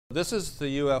This is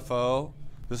the UFO.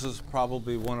 This is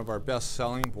probably one of our best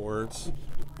selling boards.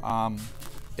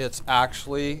 It's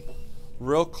actually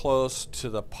real close to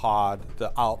the pod,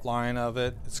 the outline of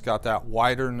it. It's got that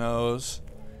wider nose,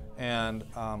 and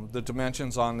the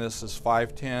dimensions on this is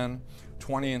 5'10",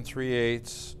 20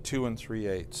 3/8, 2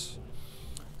 3/8.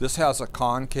 This has a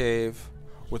concave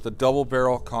with a double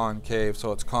barrel concave,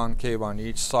 so it's concave on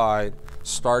each side,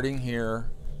 starting here,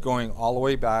 going all the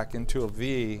way back into a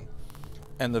V,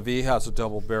 and the V has a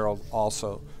double barrel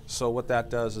also. So what that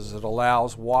does is it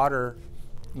allows water,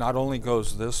 not only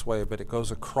goes this way, but it goes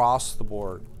across the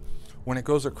board. When it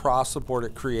goes across the board,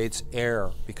 it creates air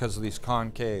because of these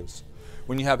concaves.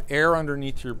 When you have air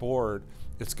underneath your board,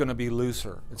 it's going to be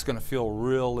looser. It's going to feel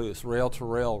real loose, rail to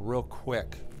rail, real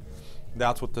quick.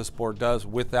 That's what this board does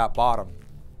with that bottom.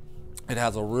 It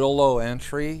has a real low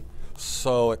entry,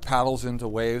 so it paddles into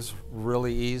waves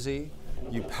really easy.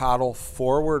 You paddle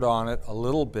forward on it a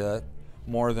little bit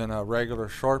more than a regular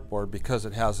shortboard because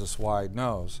it has this wide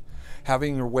nose.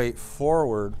 Having your weight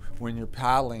forward when you're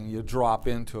paddling, you drop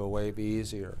into a wave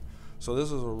easier. So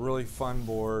this is a really fun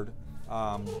board.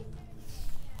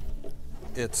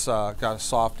 It's got a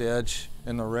soft edge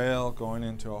in the rail going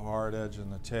into a hard edge in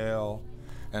the tail,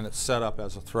 and it's set up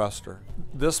as a thruster.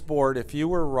 This board, if you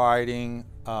were riding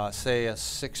say a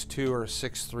 6'2" or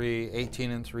 6'3",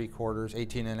 18 3/4,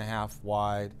 18 1/2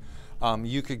 wide,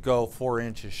 you could go 4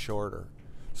 inches shorter.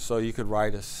 So you could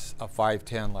ride a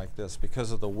 5'10" like this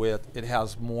because of the width. It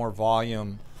has more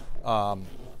volume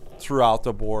throughout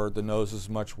the board. The nose is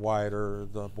much wider,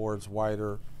 the board's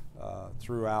wider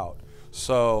throughout.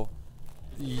 So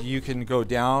you can go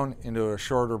down into a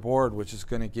shorter board, which is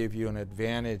going to give you an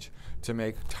advantage to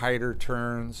make tighter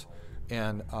turns,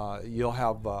 and you'll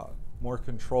have more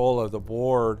control of the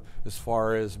board as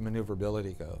far as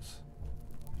maneuverability goes.